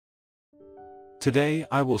Today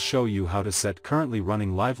I will show you how to set currently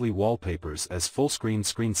running lively wallpapers as full screen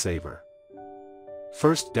screensaver.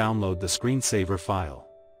 First, download the Screensaver file.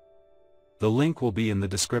 The link will be in the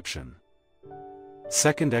description.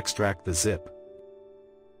 Second, extract the zip.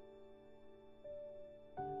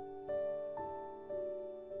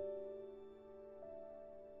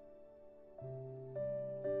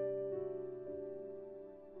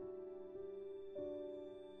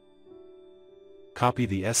 Copy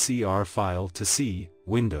the SCR file to C,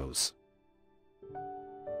 Windows.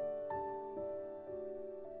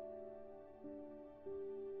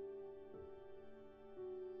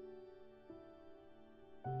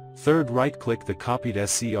 Third, right-click the copied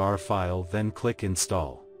SCR file, then click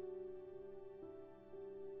Install.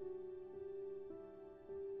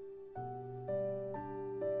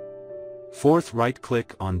 Fourth,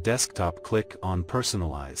 right-click on Desktop, click on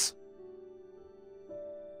Personalize.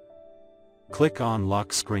 Click on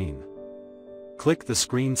Lock Screen. Click the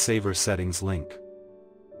Screensaver Settings link.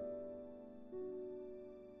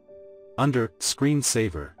 Under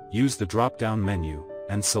Screensaver, use the drop-down menu,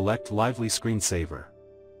 and select Lively Screensaver.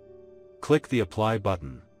 Click the Apply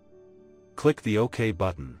button. Click the OK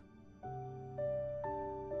button.